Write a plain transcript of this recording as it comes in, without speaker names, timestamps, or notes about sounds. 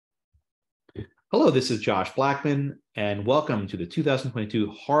Hello, this is Josh Blackman, and welcome to the 2022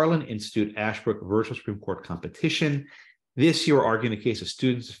 Harlan Institute Ashbrook Virtual Supreme Court Competition. This year, we're arguing the case of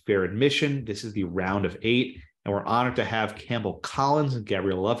students of fair admission. This is the round of 8, and we're honored to have Campbell Collins and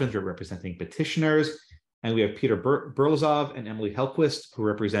Gabrielle Lovins representing petitioners, and we have Peter Berlazov and Emily Helquist who are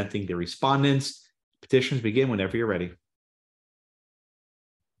representing the respondents. Petitions begin whenever you're ready.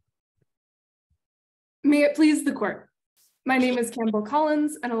 May it please the court. My name is Campbell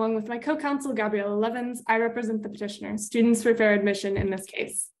Collins, and along with my co-counsel, Gabrielle Lovins, I represent the petitioners, students for fair admission in this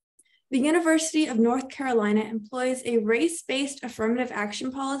case. The University of North Carolina employs a race-based affirmative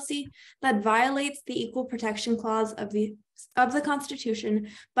action policy that violates the Equal Protection Clause of the Constitution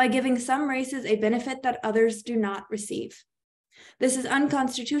by giving some races a benefit that others do not receive. This is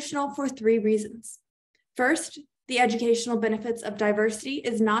unconstitutional for 3 reasons. First, the educational benefits of diversity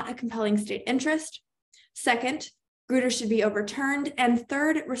is not a compelling state interest. Second, Grutter should be overturned. And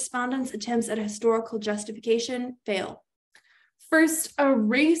third, respondents' attempts at historical justification fail. First, a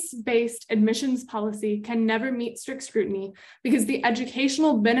race-based admissions policy can never meet strict scrutiny because the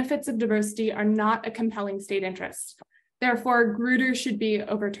educational benefits of diversity are not a compelling state interest. Therefore, Grutter should be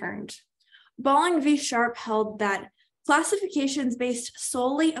overturned. Balling v. Sharp held that classifications based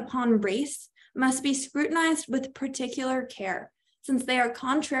solely upon race must be scrutinized with particular care, since they are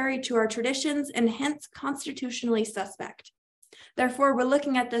contrary to our traditions and hence constitutionally suspect. Therefore, we're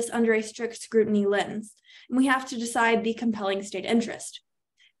looking at this under a strict scrutiny lens, and we have to decide the compelling state interest.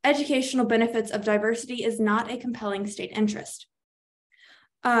 Educational benefits of diversity is not a compelling state interest.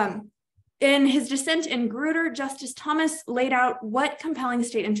 In his dissent in Grutter, Justice Thomas laid out what compelling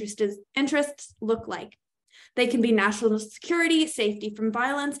state interests look like. They can be national security, safety from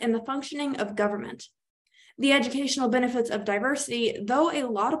violence, and the functioning of government. The educational benefits of diversity, though a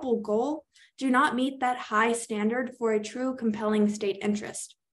laudable goal, do not meet that high standard for a true compelling state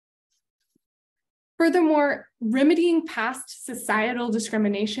interest. Furthermore, remedying past societal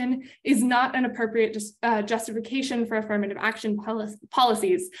discrimination is not an appropriate justification for affirmative action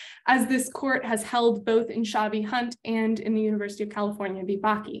policies, as this court has held both in Shaw v. Hunt and in the University of California v.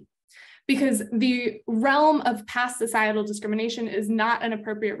 Bakke. Because the realm of past societal discrimination is not an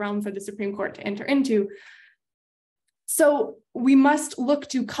appropriate realm for the Supreme Court to enter into. So we must look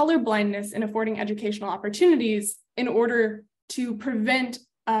to colorblindness in affording educational opportunities in order to prevent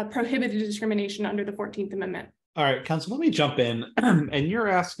prohibited discrimination under the 14th Amendment. All right, counsel, let me jump in. And you're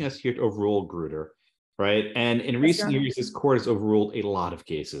asking us here to overrule Grutter, right? And in recent years, this court has overruled a lot of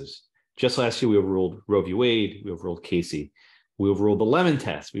cases. Just last year, we overruled Roe v. Wade, we overruled Casey. We overruled the Lemon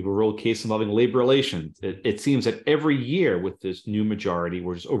Test. We've overruled cases involving labor relations. It seems that every year with this new majority,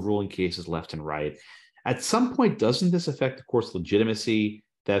 we're just overruling cases left and right. At some point, doesn't this affect the court's legitimacy?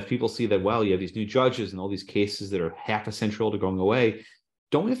 That if people see that, well, you have these new judges and all these cases that are half a century old are going away,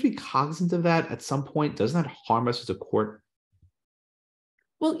 don't we have to be cognizant of that at some point? Doesn't that harm us as a court?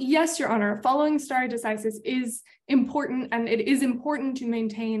 Well, yes, Your Honor. Following stare decisis is important, and it is important to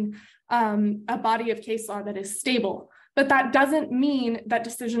maintain a body of case law that is stable. But that doesn't mean that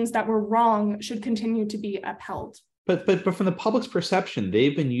decisions that were wrong should continue to be upheld. But from the public's perception,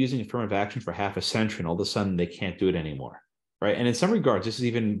 they've been using affirmative action for half a century, and all of a sudden they can't do it anymore, right? And in some regards, this is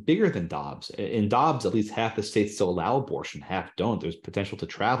even bigger than Dobbs. In Dobbs, at least half the states still allow abortion, half don't. There's potential to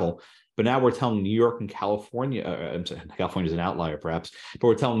travel. But now we're telling New York and California, I'm sorry, California is an outlier perhaps, but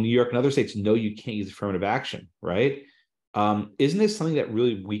we're telling New York and other states, no, you can't use affirmative action, right? Isn't this something that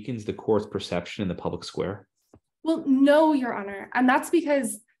really weakens the court's perception in the public square? Well, no, Your Honor, and that's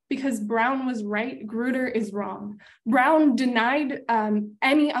because Brown was right, Grutter is wrong. Brown denied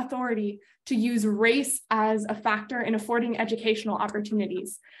any authority to use race as a factor in affording educational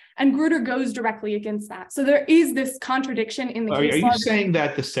opportunities, and Grutter goes directly against that. So there is this contradiction in the case law. Are you saying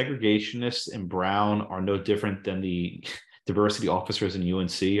that the segregationists in Brown are no different than the diversity officers in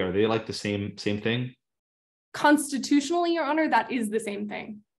UNC? Are they like the same thing? Constitutionally, Your Honor, that is the same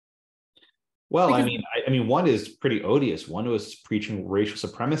thing. Well, because, I mean, one is pretty odious. One was preaching racial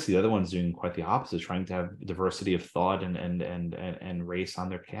supremacy. The other one's doing quite the opposite, trying to have diversity of thought and race on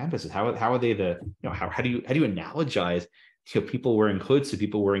their campuses. How are they how do you analogize people wearing hoods to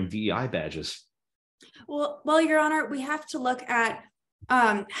people wearing DEI badges? Well, Your Honor, we have to look at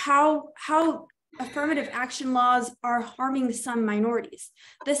how affirmative action laws are harming some minorities.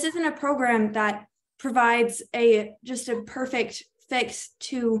 This isn't a program that provides just a perfect fix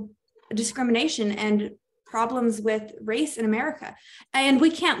to discrimination and problems with race in America. And we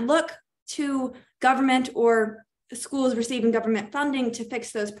can't look to government or schools receiving government funding to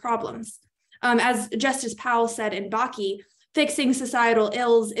fix those problems. As Justice Powell said in Bakke, fixing societal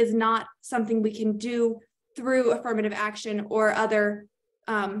ills is not something we can do through affirmative action or other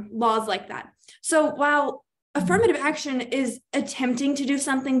laws like that. So while affirmative action is attempting to do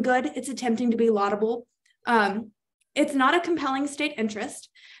something good, it's attempting to be laudable, it's not a compelling state interest,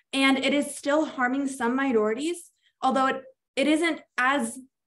 and it is still harming some minorities, although it isn't as,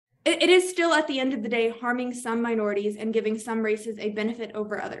 it is still at the end of the day harming some minorities and giving some races a benefit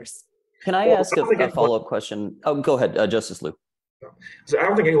over others. Can I ask a follow-up question? Oh, go ahead, Justice Liu. So I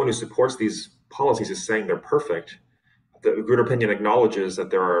don't think anyone who supports these policies is saying they're perfect. The Grutter opinion acknowledges that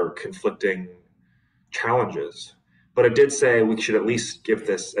there are conflicting challenges, but it did say we should at least give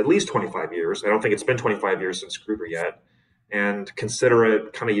this at least 25 years. I don't think it's been 25 years since Grutter yet, and consider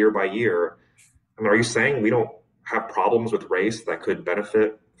it kind of year by year. I mean, are you saying we don't have problems with race that could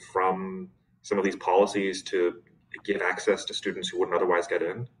benefit from some of these policies to give access to students who wouldn't otherwise get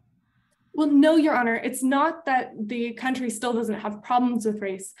in? Well, no, Your Honor, it's not that the country still doesn't have problems with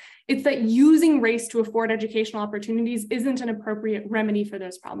race. It's that using race to afford educational opportunities isn't an appropriate remedy for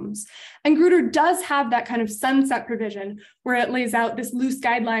those problems. And Grutter does have that kind of sunset provision where it lays out this loose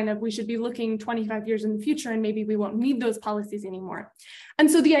guideline of we should be looking 25 years in the future and maybe we won't need those policies anymore. And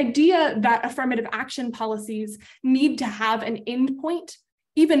so the idea that affirmative action policies need to have an end point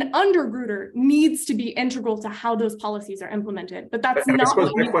even under Grutter, needs to be integral to how those policies are implemented. But that's not. I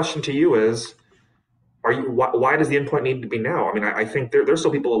suppose my question to you is, why does the endpoint need to be now? I mean, I think there's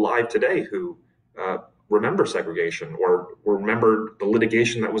still people alive today who remember segregation or remember the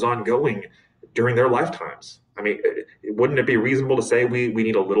litigation that was ongoing during their lifetimes. I mean, wouldn't it be reasonable to say we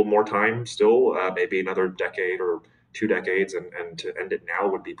need a little more time still, maybe another decade or 2 decades, and to end it now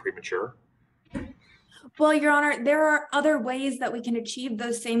would be premature? Well, Your Honor, there are other ways that we can achieve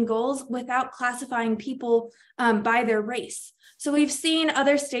those same goals without classifying people by their race. So we've seen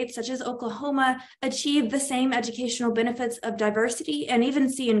other states such as Oklahoma achieve the same educational benefits of diversity and even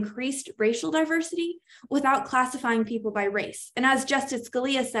see increased racial diversity without classifying people by race. And as Justice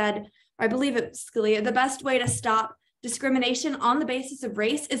Scalia said, I believe it's Scalia, the best way to stop discrimination on the basis of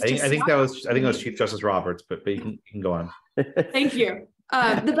race is I think that was Chief Justice Roberts, but you can go on. Thank you.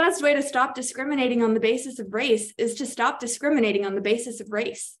 The best way to stop discriminating on the basis of race is to stop discriminating on the basis of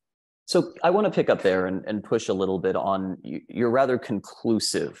race. So I want to pick up there and push a little bit on your rather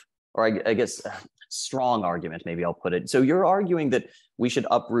conclusive, or I guess strong argument, maybe I'll put it. So you're arguing that we should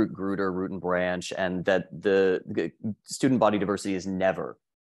uproot Grutter, root and branch, and that the student body diversity is never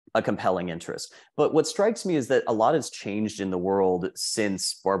a compelling interest. But what strikes me is that a lot has changed in the world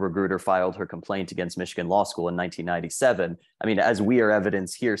since Barbara Grutter filed her complaint against Michigan Law School in 1997. I mean, as we are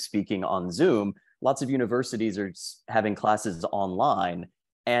evidence here speaking on Zoom, lots of universities are having classes online.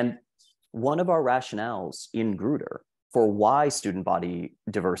 And one of our rationales in Grutter for why student body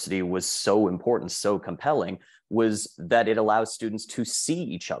diversity was so important, so compelling, was that it allows students to see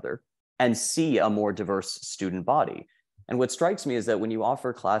each other and see a more diverse student body. And what strikes me is that when you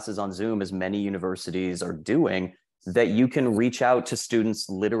offer classes on Zoom, as many universities are doing, that you can reach out to students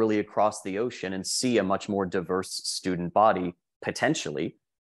literally across the ocean and see a much more diverse student body, potentially.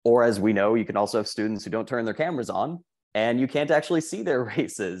 Or as we know, you can also have students who don't turn their cameras on and you can't actually see their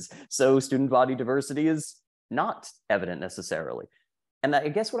races. So student body diversity is not evident necessarily. And I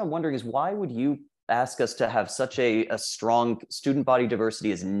guess what I'm wondering is, why would you ask us to have such a strong student body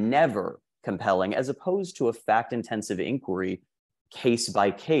diversity is never compelling, as opposed to a fact-intensive inquiry case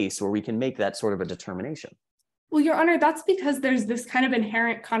by case where we can make that sort of a determination? Well, Your Honor, that's because there's this kind of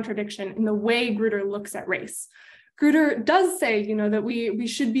inherent contradiction in the way Grutter looks at race. Grutter does say, that we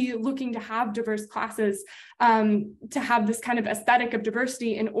should be looking to have diverse classes, to have this kind of aesthetic of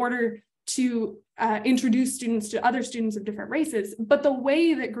diversity in order to introduce students to other students of different races. But the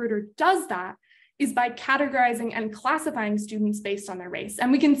way that Grutter does that is by categorizing and classifying students based on their race.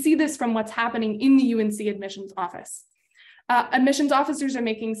 And we can see this from what's happening in the UNC admissions office. Admissions officers are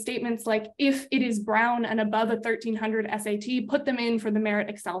making statements like, if it is brown and above a 1300 SAT, put them in for the Merit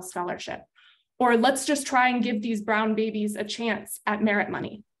Excel Scholarship. Or let's just try and give these brown babies a chance at merit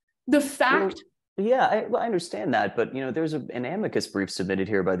money. The fact... Yeah, I understand that, but there's an amicus brief submitted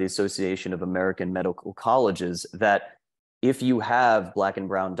here by the Association of American Medical Colleges that if you have Black and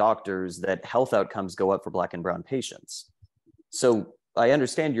brown doctors, that health outcomes go up for Black and brown patients. So I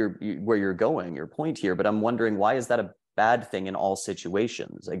understand where you're going, your point here, but I'm wondering, why is that a bad thing in all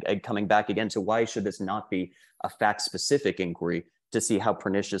situations? Coming back again to why should this not be a fact-specific inquiry to see how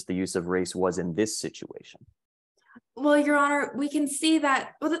pernicious the use of race was in this situation? Well, Your Honor, we can see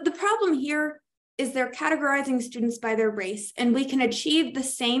that the problem here is they're categorizing students by their race, and we can achieve the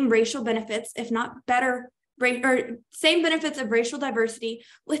same racial benefits, if not better same benefits of racial diversity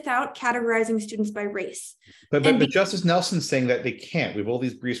without categorizing students by race. But Justice Nelson's saying that they can't. We have all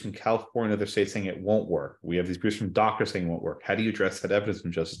these briefs from California and other states saying it won't work. We have these briefs from doctors saying it won't work. How do you address that evidence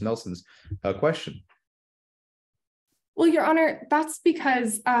from Justice Nelson's question? Well, Your Honor, that's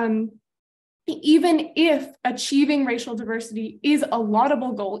because even if achieving racial diversity is a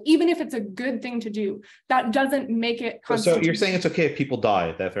laudable goal, even if it's a good thing to do, that doesn't make it So you're saying it's okay if people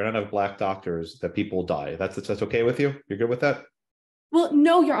die, that if there are not enough Black doctors, that people die. That's okay with you? You're good with that? Well,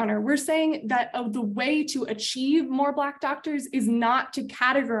 no, Your Honor. We're saying that the way to achieve more Black doctors is not to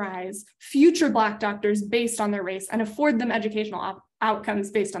categorize future Black doctors based on their race and afford them educational outcomes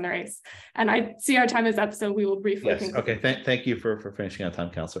based on their race. And I see our time is up, so we will briefly conclude. Okay, thank you for finishing on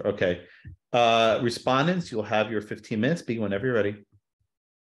time, Counselor. Okay. Respondents, you'll have your 15 minutes. Begin whenever you're ready.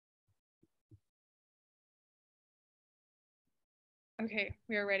 Okay,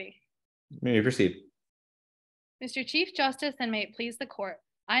 we are ready. You may proceed. Mr. Chief Justice, and may it please the court,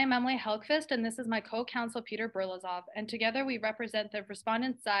 I am Emily Helkvist, and this is my co-counsel Peter Berlazov, and together we represent the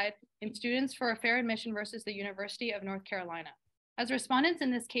respondent's side in Students for a Fair Admission versus the University of North Carolina. As respondents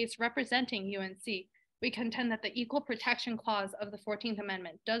in this case representing UNC, we contend that the Equal Protection Clause of the 14th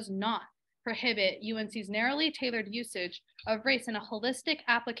Amendment does not prohibit UNC's narrowly tailored usage of race in a holistic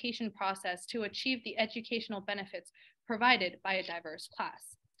application process to achieve the educational benefits provided by a diverse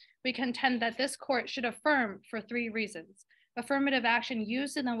class. We contend that this court should affirm for 3 reasons. Affirmative action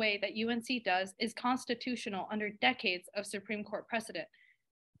used in the way that UNC does is constitutional under decades of Supreme Court precedent.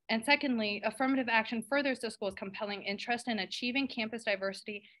 And secondly, affirmative action furthers the school's compelling interest in achieving campus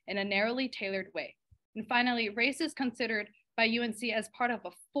diversity in a narrowly tailored way. And finally, race is considered by UNC as part of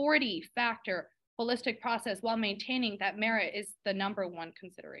a 40-factor holistic process while maintaining that merit is the #1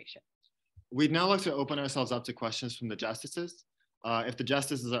 consideration. We'd now like to open ourselves up to questions from the justices. If the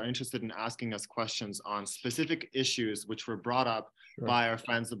justices are interested in asking us questions on specific issues which were brought up by our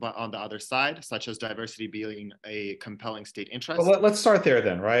friends on the other side, such as diversity being a compelling state interest. Well, let's start there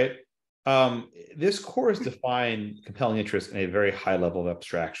then, right? This court has defined compelling interest in a very high level of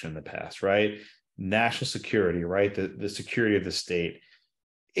abstraction in the past, right? National security, right? The security of the state.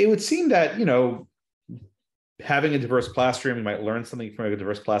 It would seem that, having a diverse classroom, you might learn something from a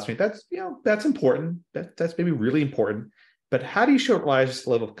diverse classroom. That's important. That's maybe really important. But how do you show it rises to the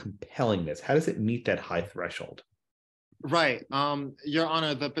level of compellingness? How does it meet that high threshold? Right. Your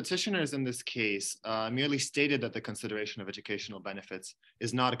Honor, the petitioners in this case merely stated that the consideration of educational benefits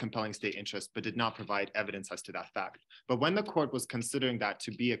is not a compelling state interest, but did not provide evidence as to that fact. But when the court was considering that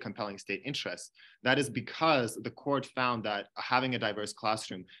to be a compelling state interest, that is because the court found that having a diverse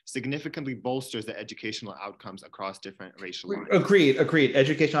classroom significantly bolsters the educational outcomes across different racial lines. Agreed.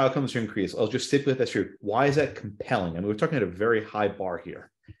 Educational outcomes are increased. I'll just stick with that here. Why is that compelling? I mean, we're talking at a very high bar here.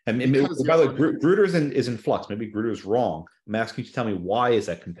 And by the way, Grutter is in flux. Maybe Grutter is wrong. I'm asking you to tell me, why is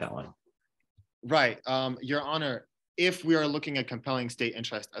that compelling? Right. Your Honor, if we are looking at compelling state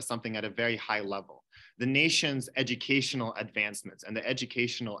interest as something at a very high level, the nation's educational advancements and the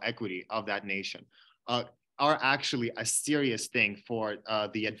educational equity of that nation are actually a serious thing for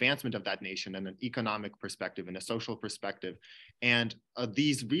the advancement of that nation in an economic perspective, in a social perspective. And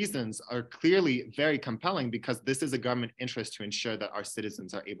these reasons are clearly very compelling because this is a government interest to ensure that our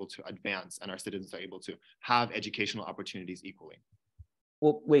citizens are able to advance and our citizens are able to have educational opportunities equally.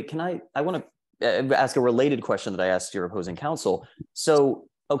 Well, wait, I want to ask a related question that I asked your opposing counsel. So,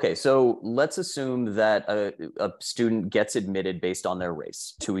 okay, so let's assume that a student gets admitted based on their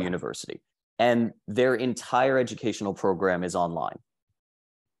race to a university, and their entire educational program is online.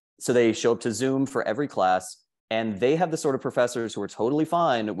 So they show up to Zoom for every class, and they have the sort of professors who are totally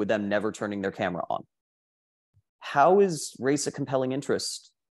fine with them never turning their camera on. How is race a compelling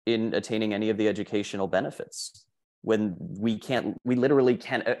interest in attaining any of the educational benefits when we literally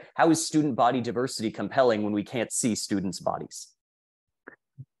can't? How is student body diversity compelling when we can't see students' bodies?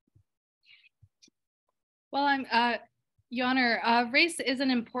 Well, Your Honor, race is an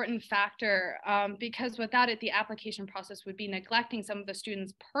important factor because without it, the application process would be neglecting some of the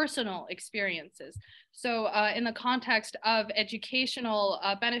students' personal experiences. So in the context of educational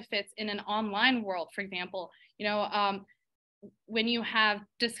benefits in an online world, for example, when you have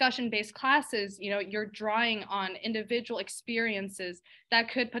discussion-based classes, you're drawing on individual experiences that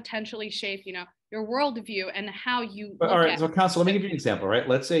could potentially shape, your worldview and how you look all right, at so counsel, let me give you an example, right?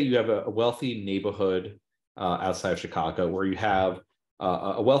 Let's say you have a wealthy neighborhood outside of Chicago, where you have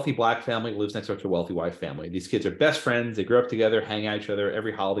a wealthy Black family lives next door to a wealthy white family. These kids are best friends. They grew up together, hang out each other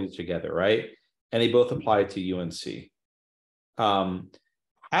every holiday together, right? And they both apply to UNC.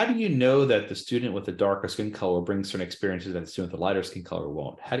 How do you know that the student with the darker skin color brings certain experiences that the student with the lighter skin color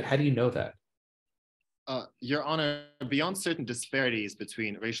won't? How do you know that? Your Honor, beyond certain disparities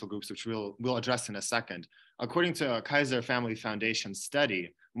between racial groups, which we'll address in a second, according to a Kaiser Family Foundation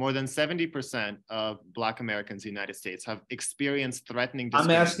study, more than 70% of Black Americans in the United States have experienced threatening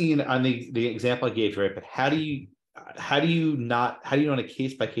discrimination. I'm asking on the example I gave you, right? But how do you on a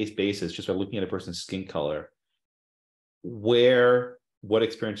case-by-case basis, just by looking at a person's skin color, what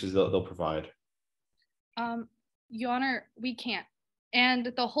experiences they'll provide? Your Honor, we can't.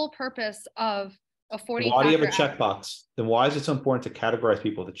 And the whole purpose of a 40 Why do you have a checkbox? Then why is it so important to categorize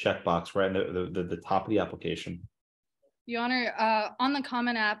people with a checkbox right in the top of the application? Your Honor, on the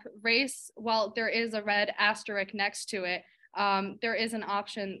Common App, race, while there is a red asterisk next to it, there is an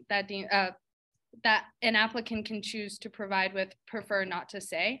option that that an applicant can choose to provide with prefer not to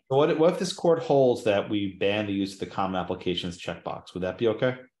say. So what if this court holds that we ban the use of the Common Applications checkbox? Would that be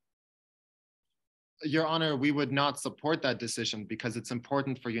okay? Your Honor, we would not support that decision because it's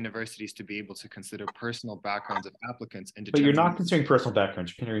important for universities to be able to consider personal backgrounds of applicants. But you're not considering personal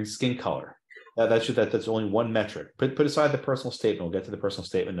backgrounds, you're considering skin color. That's only one metric. Put aside the personal statement. We'll get to the personal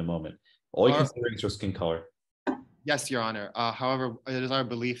statement in a moment. All you're considering is your skin color. Yes, Your Honor. However, it is our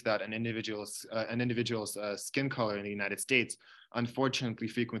belief that an individual's skin color in the United States, unfortunately,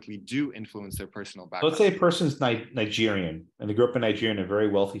 frequently do influence their personal background. Let's say a person's Nigerian, and they grew up in Nigeria in a very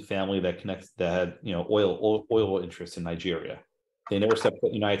wealthy family that had oil interests in Nigeria. They never stepped foot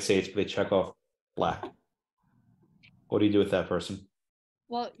in the United States, but they check off Black. What do you do with that person?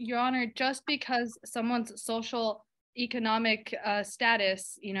 Well, Your Honor, just because someone's social economic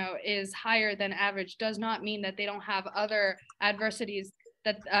status, is higher than average does not mean that they don't have other adversities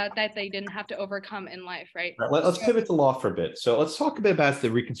that they didn't have to overcome in life, right? Let's pivot to law for a bit. So let's talk a bit about the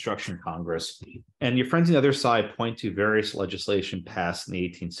Reconstruction Congress. And your friends on the other side point to various legislation passed in the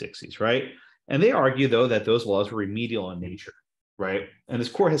 1860s, right? And they argue, though, that those laws were remedial in nature, right? And this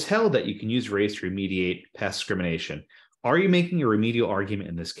court has held that you can use race to remediate past discrimination. Are you making a remedial argument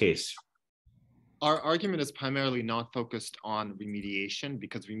in this case? Our argument is primarily not focused on remediation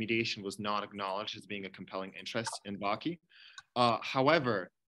because remediation was not acknowledged as being a compelling interest in Bakke.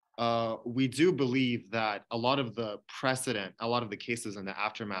 However, we do believe that a lot of the cases in the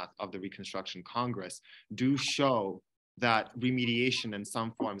aftermath of the Reconstruction Congress do show that remediation in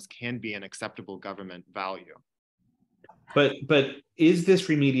some forms can be an acceptable government value. But is this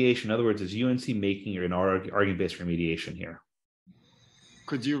remediation? In other words, is UNC making an argument-based remediation here?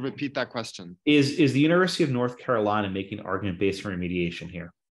 Could you repeat that question? Is the University of North Carolina making argument-based remediation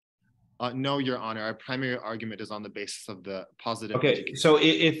here? No, Your Honor. Our primary argument is on the basis of the positive. Okay, so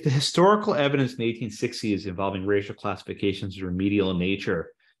if the historical evidence in the 1860s involving racial classifications is remedial in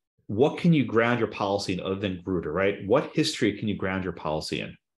nature, what can you ground your policy in other than Grutter, right? What history can you ground your policy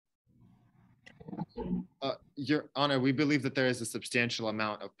in? Your Honor, we believe that there is a substantial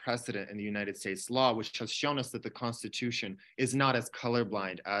amount of precedent in the United States law, which has shown us that the Constitution is not as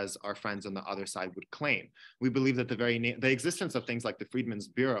colorblind as our friends on the other side would claim. We believe that the existence of things like the Freedmen's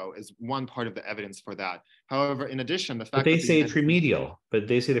Bureau is one part of the evidence for that. However, in addition, the fact that they say it's remedial, but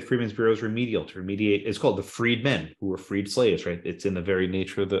they say the Freedmen's Bureau is remedial to remediate. It's called the freedmen who were freed slaves, right? It's in the very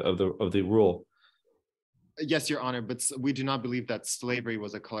nature of the rule. Yes, Your Honor, but we do not believe that slavery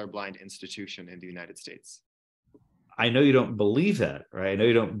was a colorblind institution in the United States. I know you don't believe that, right? I know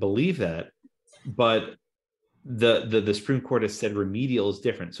you don't believe that, but the Supreme Court has said remedial is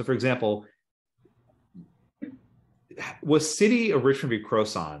different. So, for example, was City of Richmond v.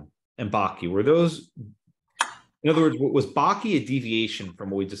 Croson and Bakke, were those, in other words, was Bakke a deviation from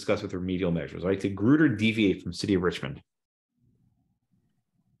what we discussed with remedial measures, right? Did Grutter deviate from City of Richmond?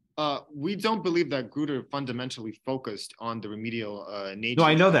 We don't believe that Grutter fundamentally focused on the remedial nature. No,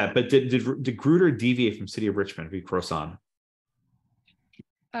 I know that, but did Grutter deviate from City of Richmond v. Croson?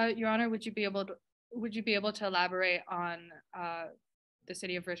 Your Honor, would you be able to elaborate on the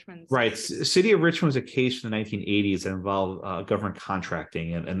City of Richmond? Right, City of Richmond was a case from the 1980s that involved government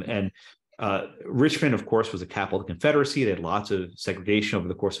contracting, and Richmond, of course, was a capital of the Confederacy. They had lots of segregation over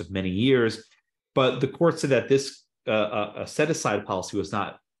the course of many years, but the court said that this set-aside policy was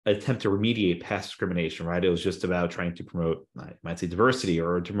not an attempt to remediate past discrimination, right? It was just about trying to promote, I might say, diversity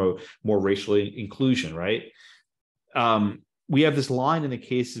or to promote more racial inclusion, right? We have this line in the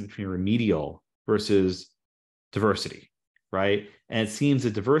cases between remedial versus diversity, right? And it seems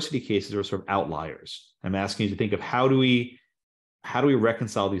that diversity cases are sort of outliers. I'm asking you to think of how do we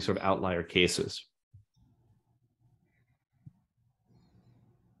reconcile these sort of outlier cases?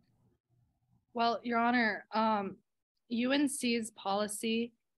 Well, Your Honor, UNC's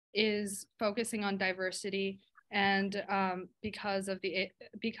policy is focusing on diversity, and because of the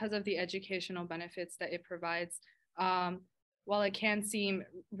educational benefits that it provides. While while it can seem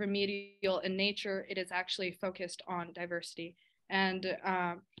remedial in nature, it is actually focused on diversity. And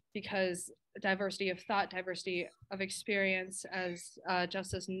because diversity of thought, diversity of experience, as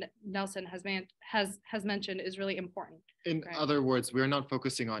Justice Nelson has mentioned, is really important. In other words, we're not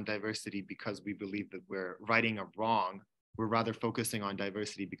focusing on diversity because we believe that we're righting a wrong. We're rather focusing on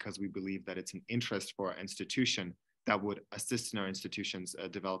diversity because we believe that it's an interest for our institution that would assist in our institution's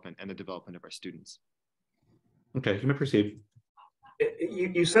development and the development of our students. Okay, you may proceed.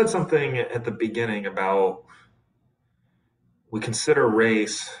 You said something at the beginning about we consider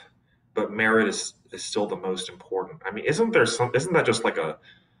race, but merit is still the most important. I mean, isn't that just like a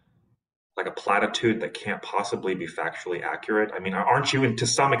platitude that can't possibly be factually accurate? I mean, aren't you, to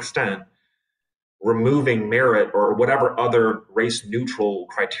some extent, removing merit or whatever other race neutral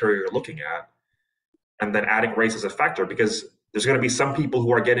criteria you're looking at, and then adding race as a factor? Because there's going to be some people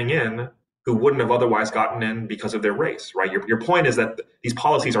who are getting in who wouldn't have otherwise gotten in because of their race, right? Your point is that these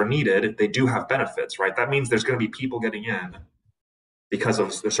policies are needed. They do have benefits, right? That means there's going to be people getting in because of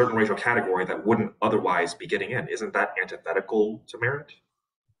a certain racial category that wouldn't otherwise be getting in. Isn't that antithetical to merit?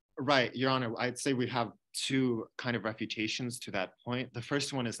 Right, Your Honor, I'd say we have two kind of refutations to that point. The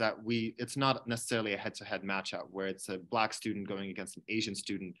first one is that it's not necessarily a head-to-head matchup where it's a Black student going against an Asian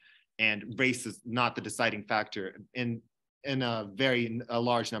student, and race is not the deciding factor. In a very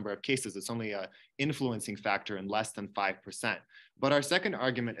large number of cases, it's only an influencing factor in less than 5%. But our second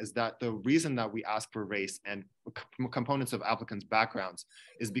argument is that the reason that we ask for race and components of applicants' backgrounds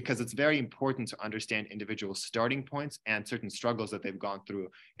is because it's very important to understand individuals' starting points and certain struggles that they've gone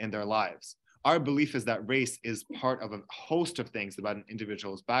through in their lives. Our belief is that race is part of a host of things about an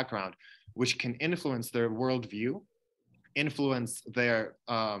individual's background, which can influence their worldview, influence their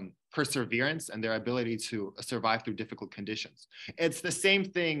perseverance and their ability to survive through difficult conditions. It's the same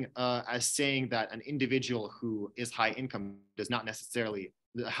thing as saying that an individual who is high income does not necessarily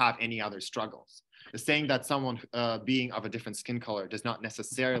have any other struggles. Saying that someone being of a different skin color does not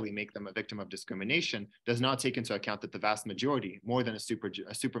necessarily make them a victim of discrimination does not take into account that the vast majority, more than a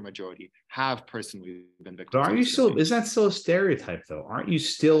super majority, have personally been victims. But aren't you still, is that still a stereotype though? Aren't you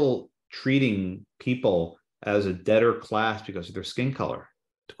still treating people as a debtor class because of their skin color,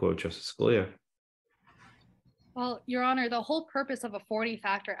 to quote Justice Scalia? Well, Your Honor, the whole purpose of a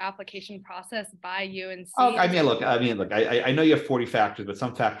 40-factor application process by UNC. Oh, I mean, look. I know you have 40 factors, but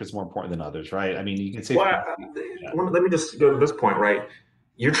some factors are more important than others, right? I mean, you can say. Well, let me just go to this point, right?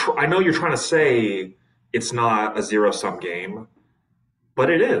 I know you're trying to say it's not a zero-sum game, but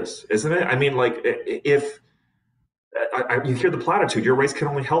it is, isn't it? I mean, like, if you hear the platitude, your race can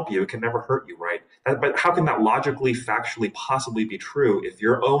only help you, it can never hurt you, right? But how can that logically, factually, possibly be true if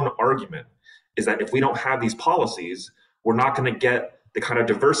your own argument is that if we don't have these policies, we're not going to get the kind of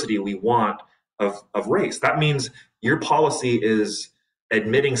diversity we want of race? That means your policy is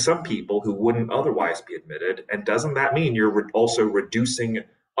admitting some people who wouldn't otherwise be admitted. And doesn't that mean you're also reducing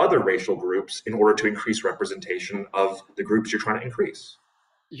other racial groups in order to increase representation of the groups you're trying to increase?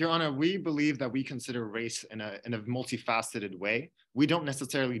 Your Honor, we believe that we consider race in a multifaceted way. We don't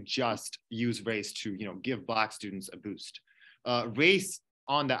necessarily just use race to, give Black students a boost. Race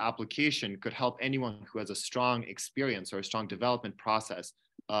on the application could help anyone who has a strong experience or a strong development process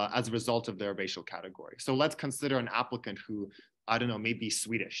as a result of their racial category. So let's consider an applicant who, I don't know, may be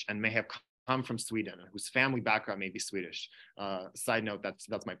Swedish and may have come from Sweden, whose family background may be Swedish. Side note,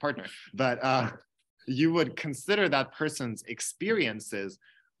 that's my partner. But you would consider that person's experiences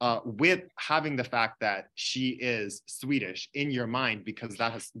with having the fact that she is Swedish in your mind, because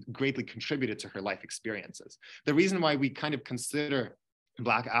that has greatly contributed to her life experiences. The reason why we kind of consider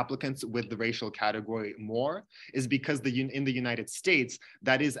Black applicants with the racial category more is because in the United States,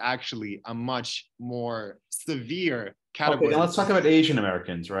 that is actually a much more severe category. Okay, now let's talk about Asian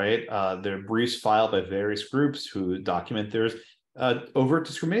Americans, right? There are briefs filed by various groups who document there's overt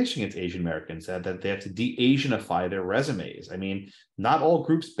discrimination against Asian Americans, that they have to de-Asianify their resumes. I mean, not all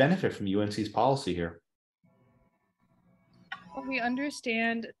groups benefit from UNC's policy here. Well, we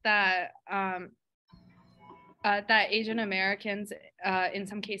understand that that Asian Americans in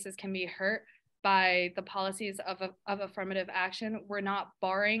some cases can be hurt by the policies of affirmative action. We're not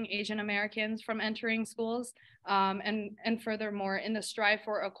barring Asian Americans from entering schools. And furthermore, in the strive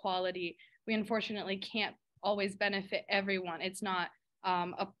for equality, we unfortunately can't always benefit everyone. It's not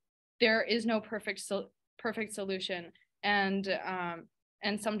there is no perfect solution, and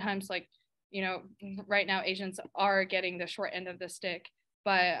sometimes, like, right now Asians are getting the short end of the stick,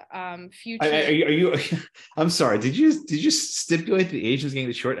 but future. Are you? I'm sorry. Did you stipulate the Asians getting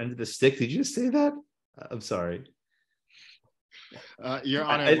the short end of the stick? Did you just say that? I'm sorry. Your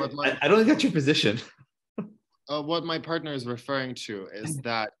Honor, I don't think that's your position. What my partner is referring to is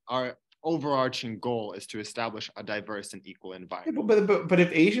that our overarching goal is to establish a diverse and equal environment. But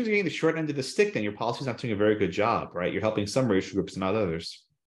if Asians are getting the short end of the stick, then your policy is not doing a very good job, right? You're helping some racial groups and not others.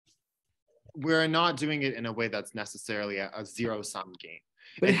 We're not doing it in a way that's necessarily a zero-sum game.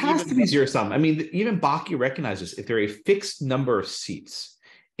 But it has to be zero-sum. I mean, even Bakke recognizes if there are a fixed number of seats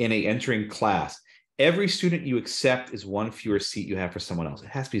in a entering class, every student you accept is one fewer seat you have for someone else. It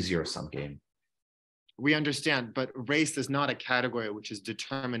has to be a zero-sum game. We understand, but race is not a category which is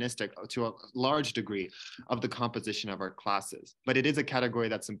deterministic to a large degree of the composition of our classes. But it is a category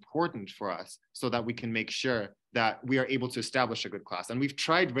that's important for us so that we can make sure that we are able to establish a good class. And we've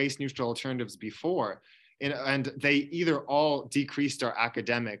tried race-neutral alternatives before, and they either all decreased our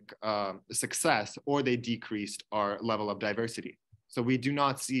academic success or they decreased our level of diversity. So we do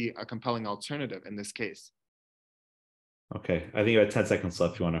not see a compelling alternative in this case. Okay, I think you have 10 seconds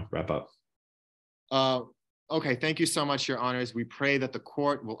left. You want to wrap up? Okay, thank you so much, Your Honors. We pray that the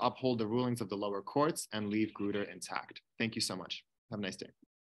court will uphold the rulings of the lower courts and leave Grutter intact. Thank you so much. Have a nice day.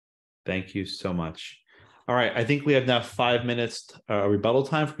 Thank you so much. All right, I think we have now 5 minutes rebuttal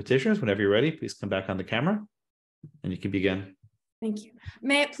time for petitioners. Whenever you're ready, please come back on the camera and you can begin. Thank you.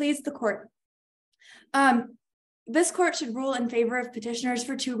 May it please the court. This court should rule in favor of petitioners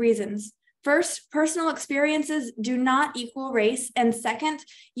for 2 reasons. First, personal experiences do not equal race. And second,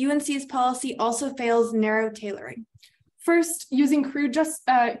 UNC's policy also fails narrow tailoring. First, using crude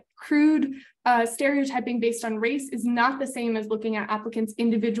stereotyping based on race is not the same as looking at applicants'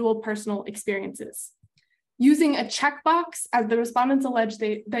 individual personal experiences. Using a checkbox, as the respondents allege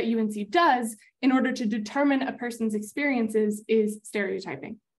that UNC does, in order to determine a person's experiences is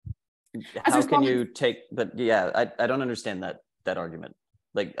stereotyping. How can you take, but yeah, I don't understand that argument.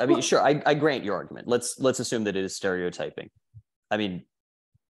 Like, I mean, well, sure, I grant your argument. Let's assume that it is stereotyping. I mean,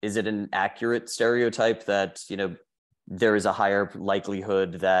 is it an accurate stereotype that, you know, there is a higher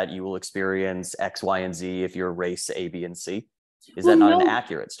likelihood that you will experience X, Y, and Z if you're race A, B, and C? Is that not an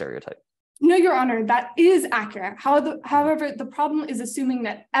accurate stereotype? No, Your Honor, that is accurate. However, the problem is assuming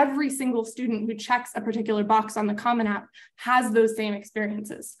that every single student who checks a particular box on the Common App has those same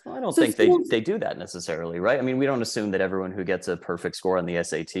experiences. Well, I don't think they do that necessarily, right? I mean, we don't assume that everyone who gets a perfect score on the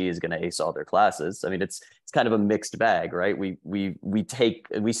SAT is going to ace all their classes. I mean, it's kind of a mixed bag, right? We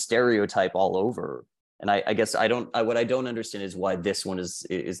stereotype all over, and I guess what I don't understand is why this one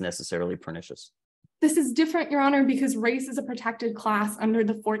is necessarily pernicious. This is different, Your Honor, because race is a protected class under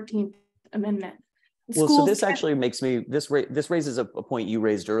the 14th Amendment. Well, so this actually makes me, this raises a point you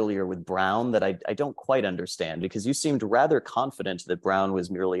raised earlier with Brown that I don't quite understand, because you seemed rather confident that Brown was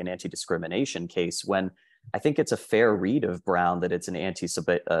merely an anti-discrimination case, when I think it's a fair read of Brown that it's an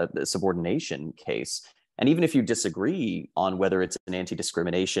anti-subordination case. And even if you disagree on whether it's an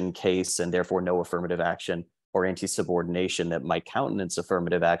anti-discrimination case and therefore no affirmative action, or anti-subordination that might countenance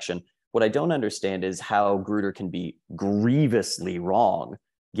affirmative action, what I don't understand is how Grutter can be grievously wrong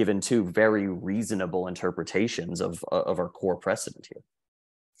given 2 very reasonable interpretations of our core precedent here.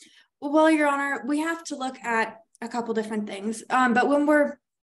 Well, Your Honor, we have to look at a couple different things. Well,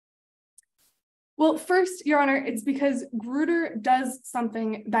 first, Your Honor, it's because Grutter does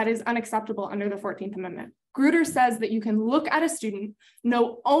something that is unacceptable under the 14th Amendment. Grutter says that you can look at a student,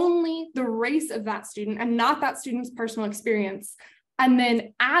 know only the race of that student and not that student's personal experience, and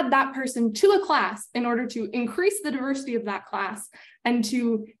then add that person to a class in order to increase the diversity of that class and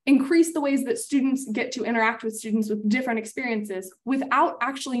to increase the ways that students get to interact with students with different experiences without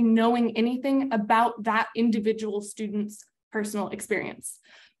actually knowing anything about that individual student's personal experience.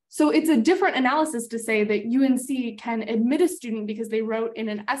 So it's a different analysis to say that UNC can admit a student because they wrote in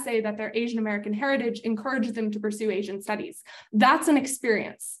an essay that their Asian American heritage encouraged them to pursue Asian studies. That's an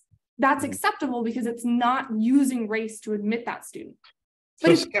experience. That's acceptable because it's not using race to admit that student.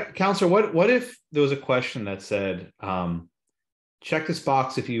 But so, Counselor, what if there was a question that said, check this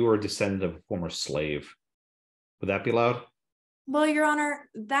box if you were a descendant of a former slave? Would that be allowed? Well, Your Honor,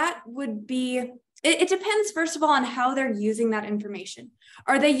 that would be, it depends, first of all, on how they're using that information.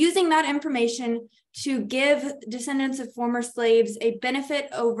 Are they using that information to give descendants of former slaves a benefit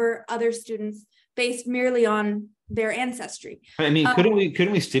over other students based merely on their ancestry? I mean,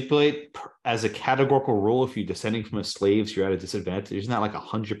 couldn't we stipulate as a categorical rule, if you're descending from a slave, you're at a disadvantage? Isn't that like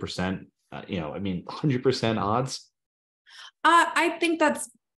 100%, 100% odds? I think that's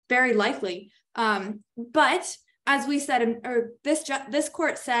very likely. But as we said, or this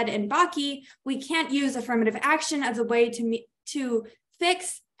court said in Bakke, we can't use affirmative action as a way to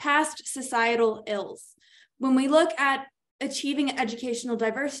fix past societal ills. When we look at achieving educational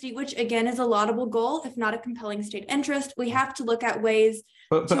diversity, which again is a laudable goal, if not a compelling state interest, we have to look at ways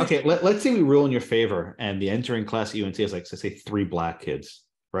But okay, let's say we rule in your favor and the entering class at UNC is like, let's say 3 Black kids,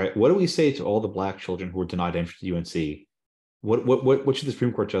 right? What do we say to all the Black children who are denied entry to UNC? What should the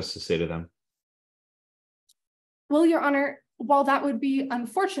Supreme Court justice say to them? Well, Your Honor, while that would be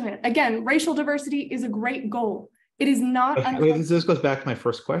unfortunate, again, racial diversity is a great goal. It is not. This goes back to my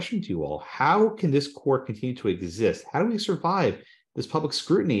first question to you all. How can this court continue to exist? How do we survive this public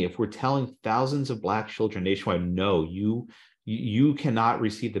scrutiny if we're telling thousands of Black children nationwide, no, you cannot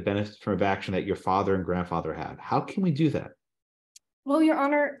receive the benefits from action that your father and grandfather had? How can we do that? Well, Your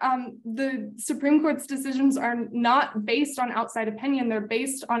Honor, the Supreme Court's decisions are not based on outside opinion. They're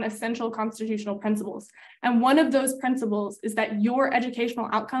based on essential constitutional principles. And one of those principles is that your educational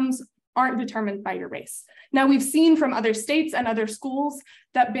outcomes aren't determined by your race. Now, we've seen from other states and other schools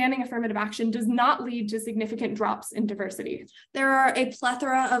that banning affirmative action does not lead to significant drops in diversity. There are a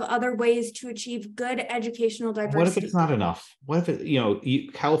plethora of other ways to achieve good educational diversity. What if it's not enough? What if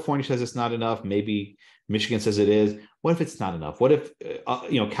it, California says it's not enough, maybe Michigan says it is. What if it's not enough? What if,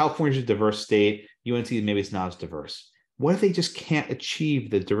 California's a diverse state, UNC maybe it's not as diverse. What if they just can't achieve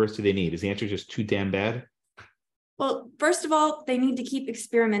the diversity they need? Is the answer just too damn bad? Well, first of all, they need to keep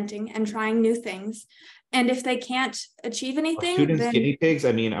experimenting and trying new things. And if they can't achieve anything, students then guinea pigs.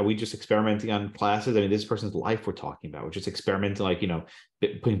 I mean, are we just experimenting on classes? I mean, this person's life we're talking about. We're just experimenting, like,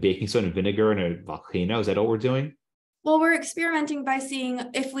 putting baking soda and vinegar in a volcano. Is that all we're doing? Well, we're experimenting by seeing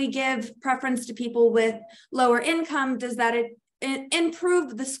if we give preference to people with lower income, does that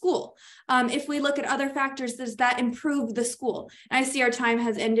improve the school? If we look at other factors, does that improve the school? And I see our time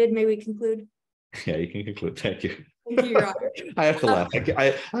has ended. May we conclude? Yeah, you can conclude. Thank you. Thank you, Your Honor. I have to laugh.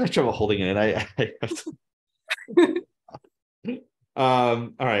 I have trouble holding it. I have to... All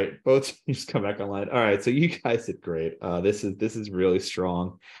right, both teams come back online. All right, so you guys did great. This is really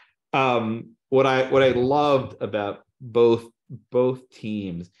strong. What I loved about both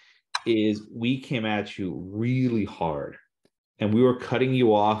teams is we came at you really hard, and we were cutting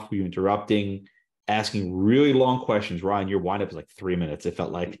you off. We were interrupting, asking really long questions. Ryan, your windup is like 3 minutes. It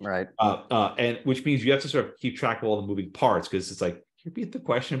felt like, right. And which means you have to sort of keep track of all the moving parts, because it's like, can you repeat the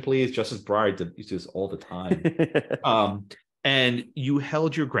question, please? Justice Breyer used to do this all the time. And you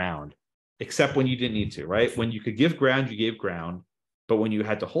held your ground, except when you didn't need to, right? When you could give ground, you gave ground. But when you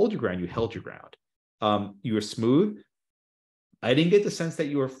had to hold your ground, you held your ground. You were smooth. I didn't get the sense that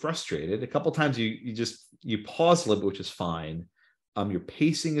you were frustrated. A couple of times you paused a little bit, which is fine. Your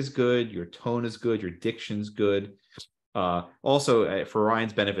pacing is good. Your tone is good. Your diction's good. Also, for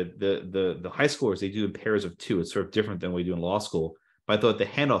Ryan's benefit, the high schoolers, they do in pairs of 2. It's sort of different than we do in law school. But I thought the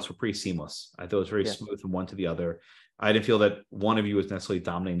handoffs were pretty seamless. I thought it was very smooth from one to the other. I didn't feel that one of you was necessarily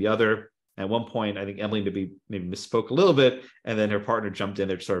dominating the other. At one point, I think Emily maybe misspoke a little bit, and then her partner jumped in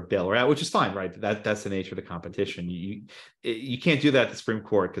there to sort of bail her out, which is fine, right? That's the nature of the competition. You can't do that at the Supreme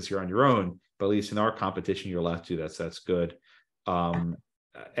Court because you're on your own, but at least in our competition, you're allowed to do that. So that's good. And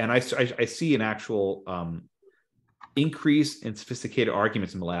I see an actual increase in sophisticated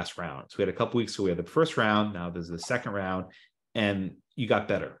arguments in the last round. So we had a couple weeks, so we had the first round, now there's the second round, and you got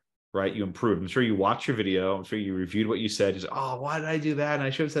better. Right, you improved. I'm sure you watched your video. I'm sure you reviewed what you said. You said, "Oh, why did I do that? And I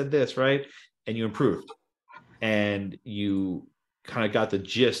should have said this." Right, and you improved, and you kind of got the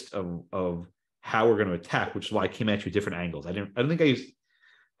gist of how we're going to attack, which is why I came at you at different angles. I don't think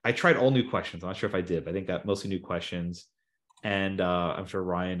I tried all new questions. I'm not sure if I did, but I think I got mostly new questions, and I'm sure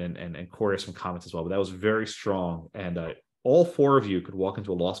Ryan and Corey have some comments as well. But that was very strong, and all 4 of you could walk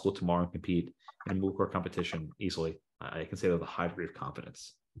into a law school tomorrow and compete in a moot court competition easily. I can say that with a high degree of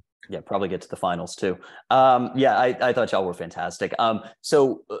confidence. Yeah, probably get to the finals too. I thought y'all were fantastic.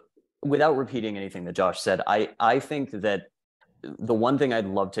 So without repeating anything that Josh said, I think that the one thing I'd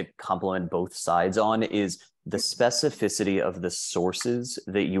love to compliment both sides on is the specificity of the sources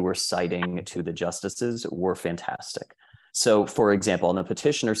that you were citing to the justices were fantastic. So for example, on the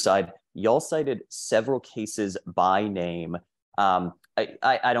petitioner side, y'all cited several cases by name.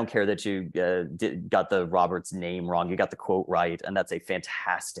 I don't care that you got the Roberts name wrong. You got the quote right, and that's a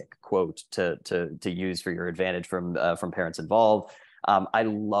fantastic quote to use for your advantage from parents involved. I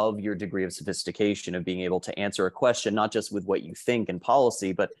love your degree of sophistication of being able to answer a question, not just with what you think and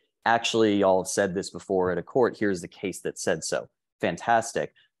policy, but actually y'all have said this before at a court. Here's the case that said so.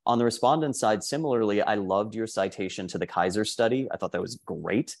 Fantastic. On the respondent side, similarly, I loved your citation to the Kaiser study. I thought that was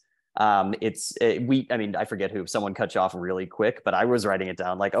great. I forget who, someone cut you off really quick, but I was writing it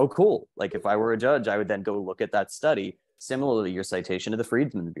down like, oh, cool. Like if I were a judge, I would then go look at that study. Similarly, your citation to the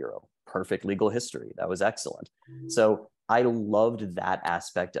Freedmen's Bureau, perfect legal history. That was excellent. So I loved that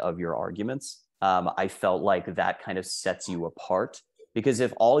aspect of your arguments. I felt like that kind of sets you apart, because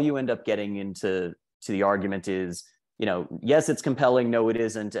if all you end up getting into the argument is, yes, it's compelling, no, it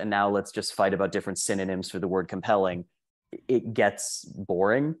isn't, and now let's just fight about different synonyms for the word compelling, it gets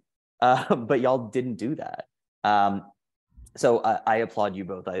boring. But y'all didn't do that. So I applaud you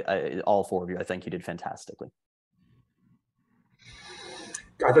both. All four of you, I think you did fantastically.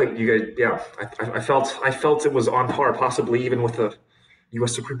 I think you guys, yeah, I felt it was on par, possibly even with the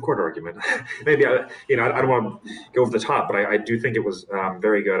U.S. Supreme Court argument. Maybe I don't want to go over the top, but I do think it was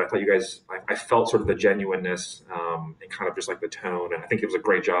very good. I thought you guys, I felt sort of the genuineness and kind of just like the tone, and I think it was a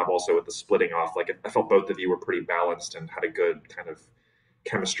great job also with the splitting off. Like I felt both of you were pretty balanced and had a good kind of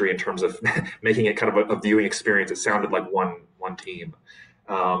chemistry in terms of making it kind of a viewing experience. It sounded like one team.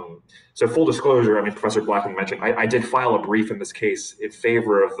 So full disclosure, I mean, Professor Blackman mentioned, I did file a brief in this case in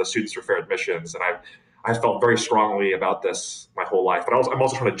favor of the Students for Fair Admissions, and I felt very strongly about this my whole life. But I'm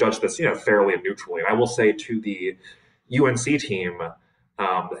also trying to judge this, fairly and neutrally. And I will say to the UNC team,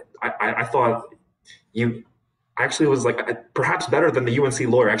 I thought you actually was like perhaps better than the UNC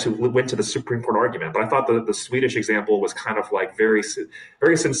lawyer actually went to the Supreme Court argument. But I thought the Swedish example was kind of like very,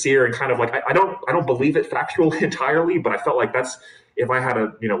 very sincere and kind of like I don't believe it factual entirely, but I felt like that's, if I had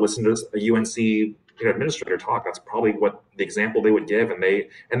to listen to a UNC administrator talk, that's probably what the example they would give, and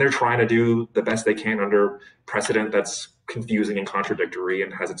they're trying to do the best they can under precedent that's confusing and contradictory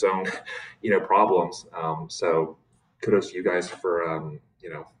and has its own problems. So kudos to you guys for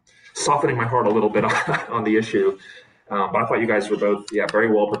softening my heart a little bit on the issue. But I thought you guys were both very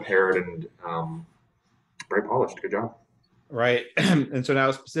well prepared and very polished. Good job. Right. And so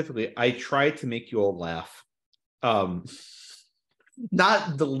now specifically, I tried to make you all laugh.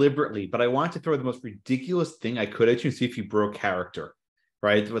 Not deliberately, but I wanted to throw the most ridiculous thing I could at you and see if you broke character,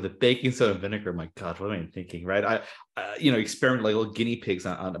 right? With the baking soda and vinegar, my God, what am I thinking, right? I experiment like little guinea pigs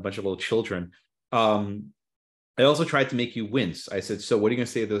on a bunch of little children. I also tried to make you wince. I said, so what are you going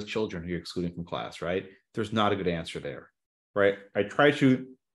to say to those children who you're excluding from class, right? There's not a good answer there, right? I try to,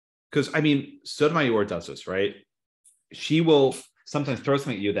 because Sotomayor does this, right? She will sometimes throw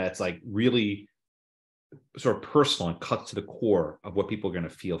something at you that's like really sort of personal and cuts to the core of what people are going to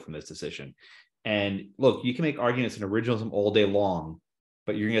feel from this decision. And look, you can make arguments in originalism all day long,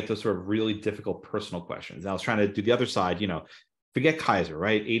 but you're going to get those sort of really difficult personal questions. And I was trying to do the other side, forget Kaiser,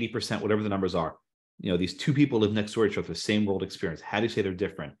 right? 80%, whatever the numbers are. These two people live next door to each other with the same world experience. How do you say they're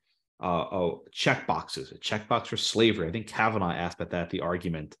different? Check boxes, a checkbox for slavery. I think Kavanaugh asked about that, the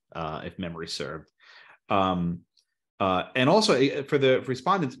argument, if memory served. And also for the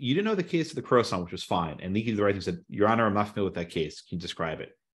respondents, you didn't know the case of the croissant, which was fine. And Lee did the right thing, said, Your Honor, I'm not familiar with that case. Can you describe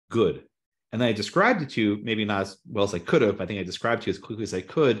it? Good. And then I described it to you, maybe not as well as I could have. I think I described to you as quickly as I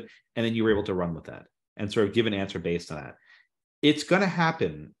could. And then you were able to run with that and sort of give an answer based on that. It's going to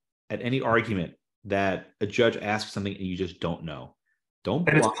happen at any argument that a judge asks something and you just don't know. And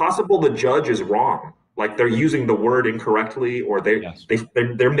it's possible the judge is wrong. Like they're using the word incorrectly, or they're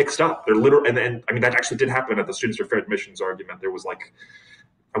mixed up. They're literal, and that actually did happen at the Students for Fair Admissions argument. There was like,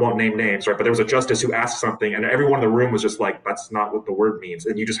 I won't name names, right? But there was a justice who asked something, and everyone in the room was just like, "That's not what the word means,"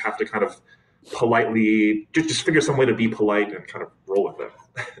 and you just have to kind of politely just figure some way to be polite and kind of roll with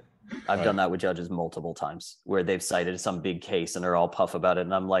it. I've done that with judges multiple times, where they've cited some big case and they're all puff about it,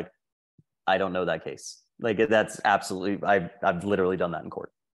 and I'm like, I don't know that case. Like that's absolutely, I've literally done that in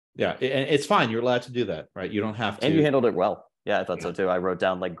court. Yeah, and it's fine. You're allowed to do that, right? You don't have to. And you handled it well. Yeah, I thought so too. I wrote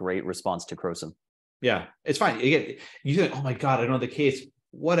down like great response to Croson. Yeah, it's fine. Again, you say, oh my God, I know the case,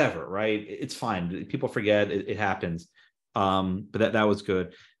 whatever, right? It's fine. People forget, it happens. But that was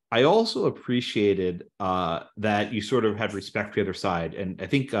good. I also appreciated that you sort of had respect for the other side. And I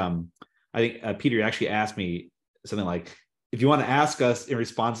think Peter, you actually asked me something like, if you want to ask us in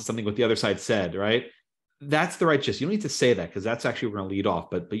response to something what the other side said, right? That's the right gist. You don't need to say that because that's actually, we're going to lead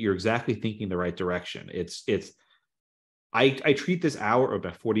off, but you're exactly thinking the right direction. I treat this hour or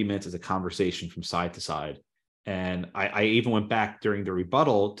about 40 minutes as a conversation from side to side. And I even went back during the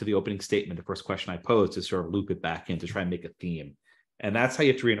rebuttal to the opening statement, the first question I posed, to sort of loop it back in to try and make a theme. And that's how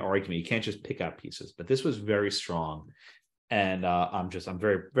you have to read an argument. You can't just pick out pieces, but this was very strong. And I'm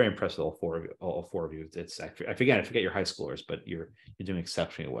very, very impressed with all four of you. I forget your high schoolers, but you're doing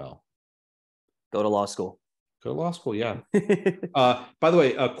exceptionally well. Go to law school. Go to law school, yeah. By the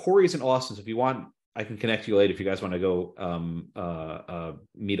way, Corey's in Austin, so if you want, I can connect you later if you guys want to go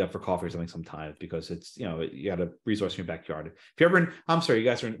meet up for coffee or something sometime, because it's, you got a resource in your backyard. If you're ever in, I'm sorry, you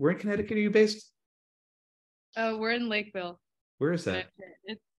guys we're in Connecticut, are you based? We're in Lakeville. Where is that?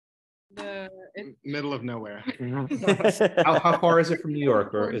 It's middle of nowhere. How far is it from New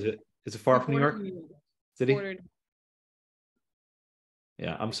York, or is it far from New York City?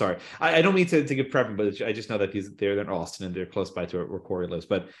 Yeah, I'm sorry. I don't mean to give preference, but I just know that they're in Austin and they're close by to where Corey lives.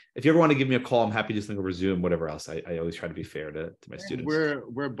 But if you ever want to give me a call, I'm happy to just over Zoom, whatever else. I always try to be fair to my students.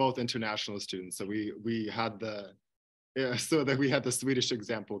 We're both international students, so we had the we had the Swedish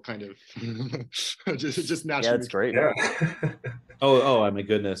example kind of just naturally. Yeah, that's great. Yeah. Oh my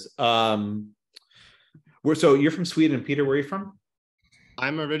goodness. So you're from Sweden, Peter. Where are you from?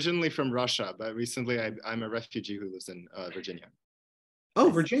 I'm originally from Russia, but recently I'm a refugee who lives in Virginia. Oh,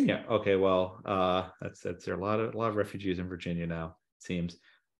 Virginia. Okay, well, that's there are a lot of refugees in Virginia now, it seems.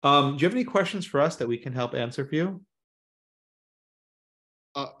 Do you have any questions for us that we can help answer for you?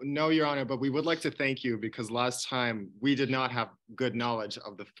 No, Your Honor, but we would like to thank you because last time we did not have good knowledge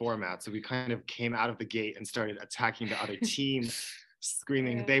of the format. So we kind of came out of the gate and started attacking the other team,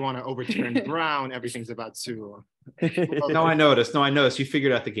 screaming, they want to overturn Brown, everything's about to. No, I noticed. You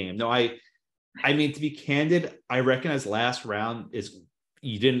figured out the game. No, I mean, to be candid, I recognize last round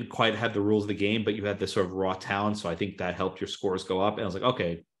you didn't quite have the rules of the game, but you had this sort of raw talent. So I think that helped your scores go up. And I was like,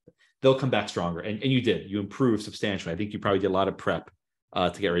 okay, they'll come back stronger. And you did. You improved substantially. I think you probably did a lot of prep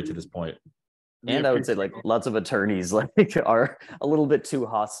to get right to this point. And I would say like lots of attorneys like are a little bit too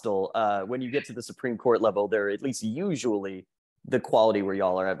hostile. When you get to the Supreme Court level, they're at least usually the quality where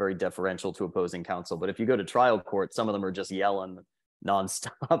y'all are at very deferential to opposing counsel. But if you go to trial court, some of them are just yelling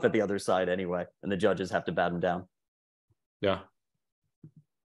nonstop at the other side anyway, and the judges have to bat them down. Yeah.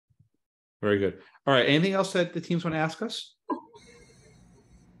 Very good. All right. Anything else that the teams want to ask us?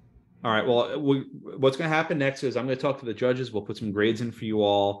 All right. Well, what's going to happen next is I'm going to talk to the judges. We'll put some grades in for you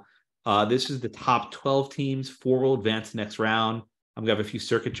all. This is the top 12 teams. 4 will advance the next round. I'm going to have a few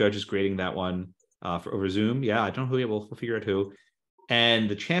circuit judges grading that one for over Zoom. Yeah, I don't know who. We'll figure out who. And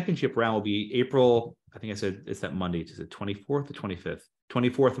the championship round will be April. I think I said it's that Monday. Is it 24th or 25th?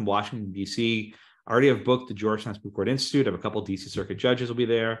 24th in Washington, D.C. I already have booked the Georgetown Supreme Court Institute. I have a couple of D.C. circuit judges will be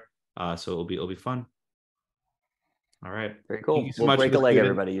there. So it'll be fun. All right. Very cool. We'll break a leg,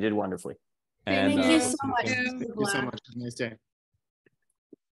 everybody. You did wonderfully. And, Thank you so much. Thank you so much. Have a nice day.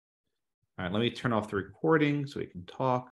 All right, let me turn off the recording so we can talk.